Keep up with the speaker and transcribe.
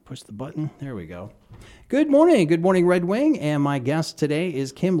push the button. There we go. Good morning. Good morning, Red Wing. And my guest today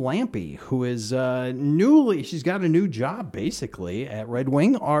is Kim Lampe, who is she's got a new job, basically, at Red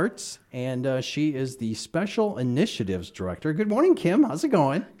Wing Arts. And she is the Special Initiatives Director. Good morning, Kim. How's it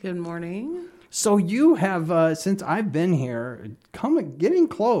going? Good morning. So you have, since I've been here, getting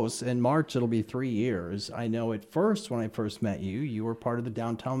close. In March, it'll be 3 years. I know at first, when I first met you, you were part of the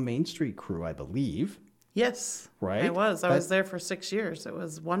Downtown Main Street crew, I believe. Yes, right. I was there for 6 years. It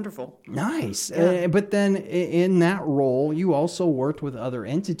was wonderful. Nice. Yeah. But then in that role, you also worked with other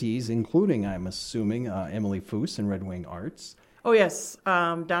entities, including, I'm assuming, Emily Foose and Red Wing Arts. Oh, yes.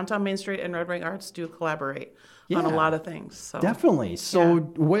 Downtown Main Street and Red Wing Arts do collaborate on a lot of things. So. Definitely. So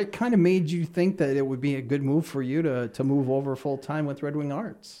what kind of made you think that it would be a good move for you to move over full-time with Red Wing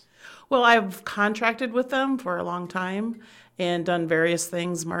Arts? Well, I've contracted with them for a long time and done various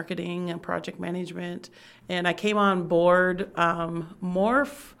things, marketing and project management. And I came on board more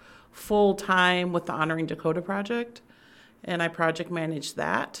full-time with the Honoring Dakota project, and I project managed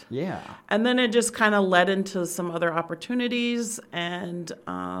that. Yeah. And then it just kind of led into some other opportunities, and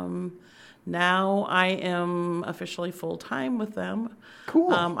now I am officially full-time with them.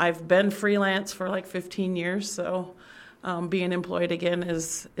 Cool. I've been freelance for like 15 years, so being employed again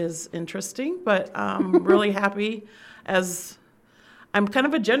is interesting, but I'm really happy. As I'm kind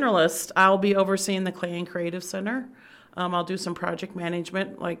of a generalist, I'll be overseeing the Clay and Creative Center. I'll do some project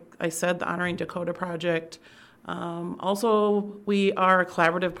management, like I said, the Honoring Dakota project. Also, we are a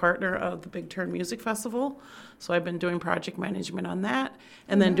collaborative partner of the Big Turn Music Festival, so I've been doing project management on that,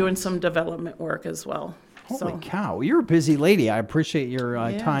 and then doing some development work as well. Holy cow. You're a busy lady. I appreciate your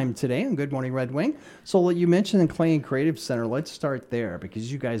time today on Good Morning Red Wing. So you mentioned the Clay and Creative Center. Let's start there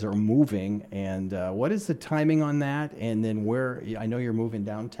because you guys are moving. And what is the timing on that? And then where, I know you're moving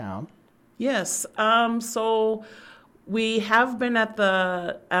downtown. Yes. So we have been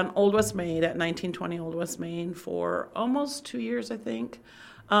on Old West Main, at 1920 Old West Main for almost 2 years, I think.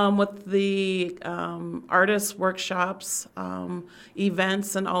 With the artists' workshops,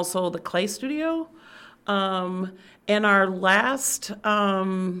 events, and also the Clay Studio. And our last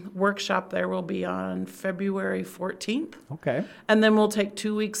workshop there will be on February 14th. Okay. And then we'll take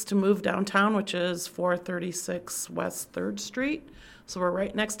 2 weeks to move downtown, which is 436 West 3rd Street. So we're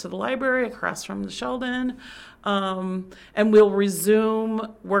right next to the library, across from the Sheldon. And we'll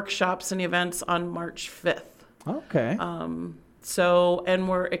resume workshops and events on March 5th. Okay. And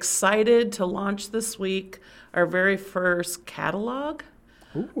we're excited to launch this week our very first catalog.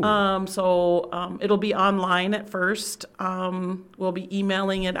 It'll be online at first. We'll be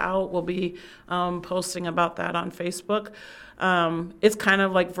emailing it out. We'll be posting about that on Facebook. It's kind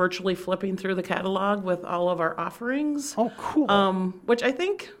of like virtually flipping through the catalog with all of our offerings. Oh, cool. Which I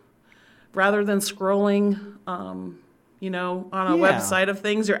think, rather than scrolling, on a website of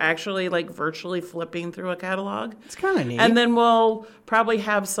things, you're actually like virtually flipping through a catalog. It's kind of neat. And then we'll probably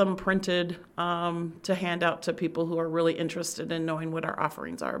have some printed to hand out to people who are really interested in knowing what our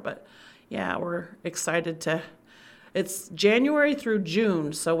offerings are. But yeah, we're excited it's January through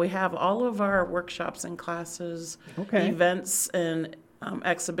June, so we have all of our workshops and classes, events and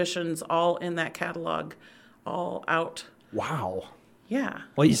exhibitions all in that catalog, all out. Wow. Yeah.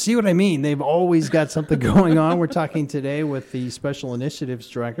 Well, you see what I mean. They've always got something going on. We're talking today with the Special Initiatives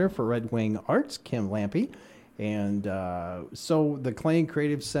Director for Red Wing Arts, Kim Lampe. And so the Clay and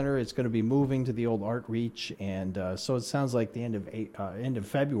Creative Center is going to be moving to the old Art Reach. And so it sounds like the end of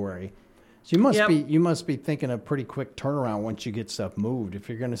February. So you must be thinking a pretty quick turnaround once you get stuff moved if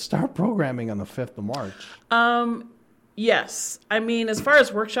you're going to start programming on the 5th of March. Yes. I mean, as far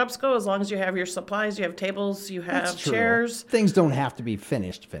as workshops go, as long as you have your supplies, you have tables, you have chairs. Things don't have to be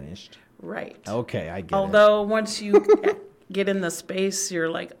finished. Right. Okay, I get it. Although once you get in the space, you're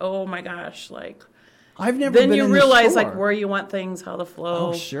like, oh my gosh, like. I've never been in the store. Then you realize like where you want things, how to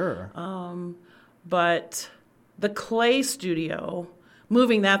flow. Oh, sure. But the Clay Studio,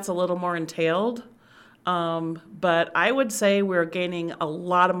 moving that's a little more entailed. But I would say we're gaining a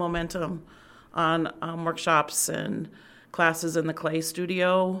lot of momentum on workshops and classes in the Clay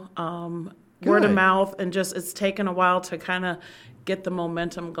Studio, word of mouth, and just it's taken a while to kind of get the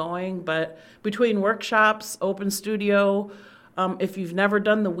momentum going. But between workshops, open studio, if you've never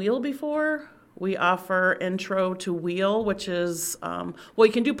done the wheel before, we offer intro to wheel, which is,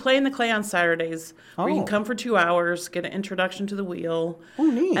 you can do Play in the Clay on Saturdays, where you can come for 2 hours, get an introduction to the wheel. Oh,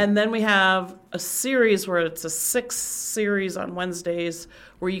 neat. And then we have a series where it's a 6 series on Wednesdays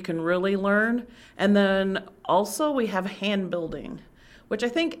where you can really learn. And then also we have hand building, which I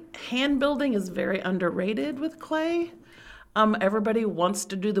think hand building is very underrated with clay. Everybody wants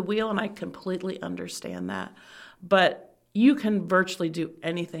to do the wheel, and I completely understand that. But you can virtually do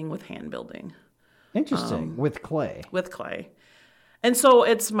anything with hand building. Interesting. With clay. With clay. And so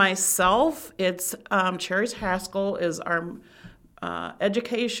it's myself, it's Cherry's Haskell is our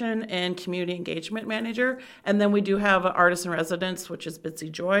education and community engagement manager. And then we do have an artist in residence, which is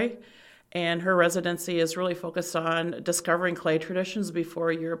Bitsy Joy. And her residency is really focused on discovering clay traditions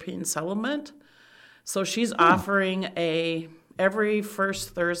before European settlement. So she's offering every first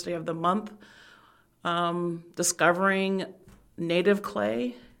Thursday of the month, discovering native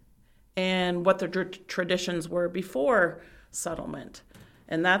clay and what the traditions were before settlement.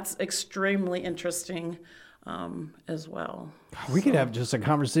 And that's extremely interesting as well. We could have just a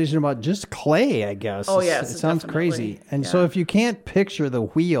conversation about just clay, I guess. Oh, yes. It sounds crazy. And so if you can't picture the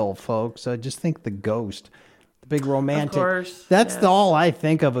wheel, folks, just think the ghost, the big romantic. Of course. That's all I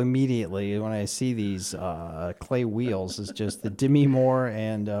think of immediately when I see these clay wheels is just the Demi Moore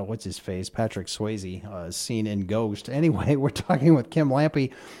and what's his face, Patrick Swayze, scene in Ghost. Anyway, we're talking with Kim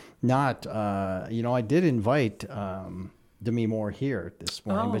Lampe. I did invite Demi Moore here this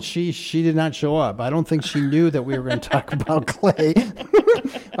morning, but she did not show up. I don't think she knew that we were going to talk about clay.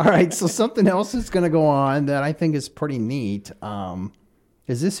 All right, so something else that's going to go on that I think is pretty neat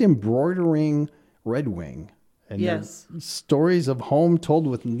is this embroidering Red Wing. And yes. Stories of home told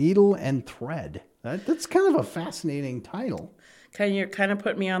with needle and thread. That's kind of a fascinating title. You kind of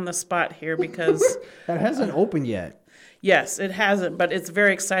put me on the spot here because... That hasn't opened yet. Yes, it hasn't, but it's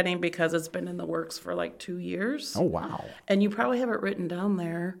very exciting because it's been in the works for like 2 years. Oh, wow. And you probably have it written down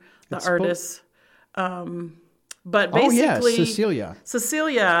there, the artist. But basically...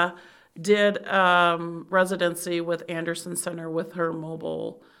 Cecilia did residency with Anderson Center with her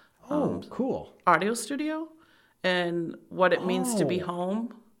mobile cool audio studio and what it means to be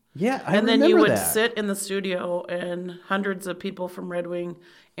home. Yeah, And then you would sit in the studio and hundreds of people from Red Wing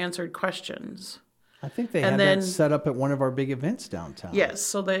answered questions. I think they had that set up at one of our big events downtown. Yes,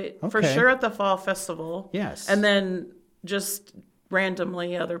 so for sure at the Fall Festival. Yes. And then just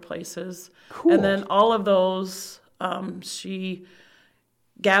randomly other places. Cool. And then all of those, she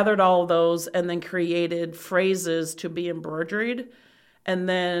gathered all of those and then created phrases to be embroidered. And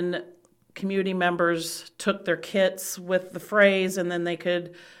then community members took their kits with the phrase and then they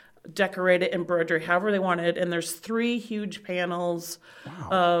could decorate it, embroidery, however they wanted. And there's 3 huge panels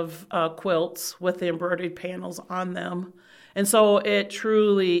of quilts with the embroidered panels on them. And so it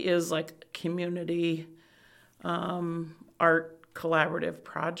truly is like a community art collaborative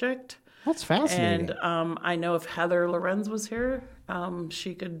project. That's fascinating. And I know if Heather Lorenz was here,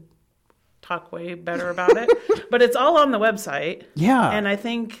 she could talk way better about it. But it's all on the website. Yeah. And I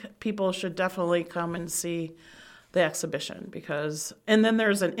think people should definitely come and see the exhibition and then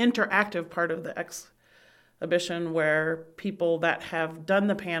there's an interactive part of the exhibition where people that have done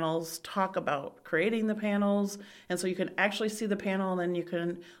the panels talk about creating the panels, and so you can actually see the panel and then you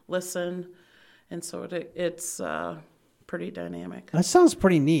can listen, and so it's pretty dynamic. That sounds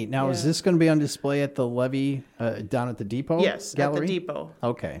pretty neat. Now, is this going to be on display at the Levy down at the Depot? Yes, gallery? at the Depot.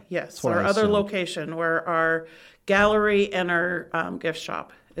 Okay. Yes, our other location where our gallery and our gift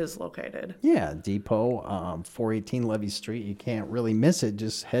shop is located. Yeah, Depot, 418 Levy Street. You can't really miss it.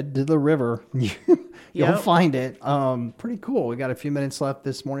 Just head to the river. You'll find it. Pretty cool. We got a few minutes left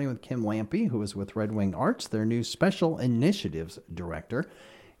this morning with Kim Lampe, who is with Red Wing Arts, their new Special Initiatives Director.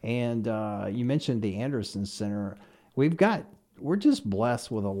 And you mentioned the Anderson Center. We're just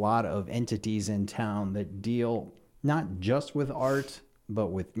blessed with a lot of entities in town that deal not just with art, but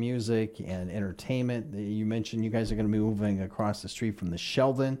with music and entertainment. You mentioned you guys are going to be moving across the street from the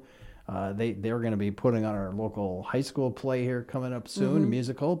Sheldon. They're going to be putting on our local high school play here coming up soon, a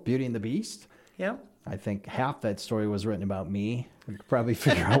musical, Beauty and the Beast. Yep. I think half that story was written about me. We could probably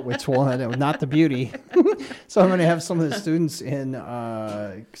figure out which one, not the beauty. So I'm going to have some of the students in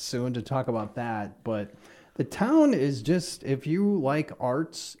soon to talk about that. But the town is just, if you like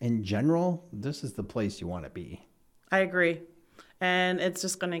arts in general, this is the place you want to be. I agree. And it's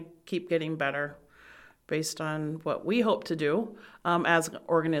just going to keep getting better based on what we hope to do as an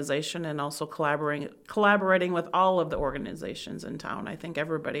organization, and also collaborating with all of the organizations in town. I think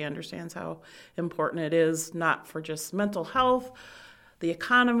everybody understands how important it is, not for just mental health, the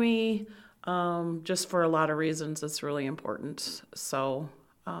economy, just for a lot of reasons. It's really important. So,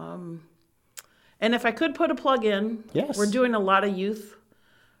 and if I could put a plug in, yes, we're doing a lot of youth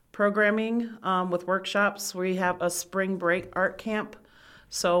programming with workshops. We have a spring break art camp.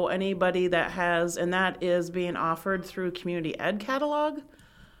 So anybody that has, and that is being offered through Community Ed Catalog,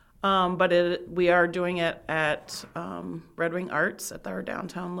 but we are doing it at Red Wing Arts at our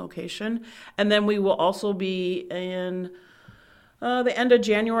downtown location. And then we will also be in The end of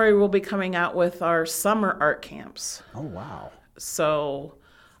January, we'll be coming out with our summer art camps. Oh, wow. So,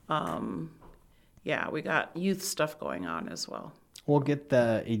 yeah, we got youth stuff going on as well. We'll get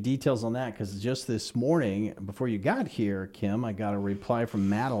the details on that because just this morning, before you got here, Kim, I got a reply from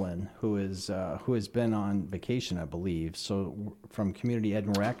Madeline, who has been on vacation, I believe. So from Community Ed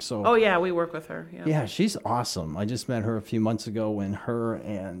and Rec. So oh yeah, we work with her. Yeah. Yeah, she's awesome. I just met her a few months ago when her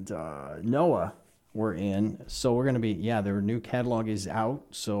and Noah were in. So we're going to be their new catalog is out.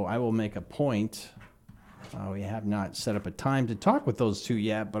 So I will make a point. We have not set up a time to talk with those two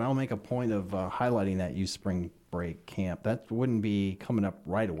yet, but I'll make a point of highlighting that youth spring break camp. That wouldn't be coming up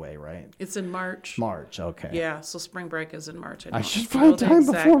right away, right? It's in March. March, okay. Yeah, so spring break is in March. I should find time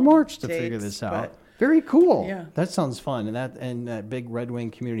before March to figure this out. Very cool. Yeah. That sounds fun. And that big Red Wing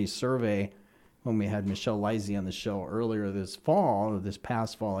community survey, when we had Michelle Lizey on the show earlier this fall, or this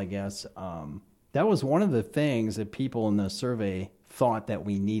past fall, I guess, that was one of the things that people in the survey thought that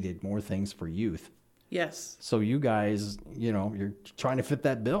we needed, more things for youth. Yes. So you guys, you're trying to fit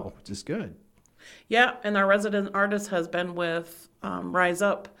that bill, which is good. Yeah, and our resident artist has been with Rise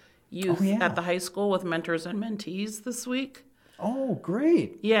Up Youth at the high school with mentors and mentees this week. Oh,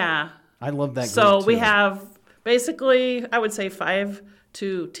 great. Yeah. I love that. So we have basically, I would say 5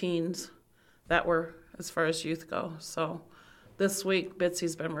 to teens that were as far as youth go. So this week,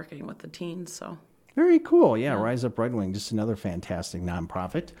 Bitsy's been working with the teens, so. Very cool. Yeah, Rise Up Red Wing, just another fantastic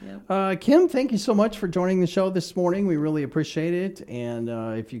nonprofit. Yep. Kim, thank you so much for joining the show this morning. We really appreciate it. And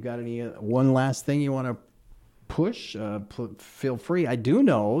if you got one last thing you want to push, feel free. I do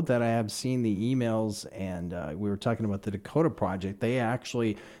know that I have seen the emails, and we were talking about the Dakota Project.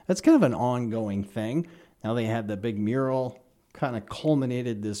 That's kind of an ongoing thing. Now they had the big mural kind of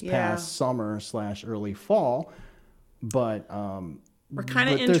culminated this past summer / early fall. But we're kind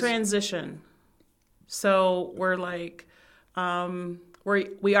of in transition. So we're like,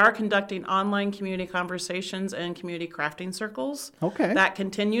 we are conducting online community conversations and community crafting circles. Okay. That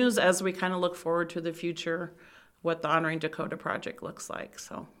continues as we kind of look forward to the future, what the Honoring Dakota Project looks like.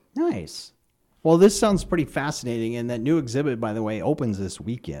 So nice. Well, this sounds pretty fascinating. And that new exhibit, by the way, opens this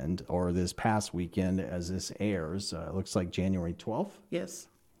weekend or this past weekend as this airs. It looks like January 12th. Yes.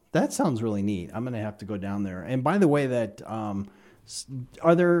 That sounds really neat. I'm going to have to go down there. And by the way, that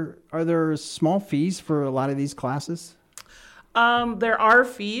are there small fees for a lot of these classes? There are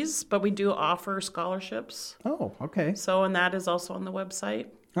fees, but we do offer scholarships. Oh, okay. So, and that is also on the website.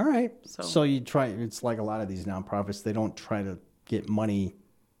 All right. So you try. It's like a lot of these nonprofits. They don't try to get money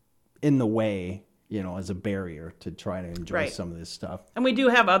in the way, as a barrier to try to enjoy some of this stuff. And we do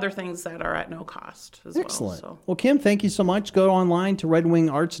have other things that are at no cost as Excellent. well. Well, Kim, thank you so much. Go online to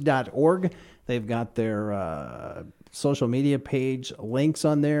redwingarts.org. They've got their social media page links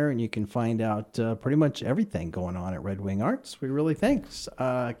on there, and you can find out pretty much everything going on at Red Wing Arts. We really thanks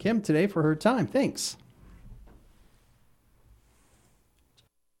Kim today for her time. Thanks.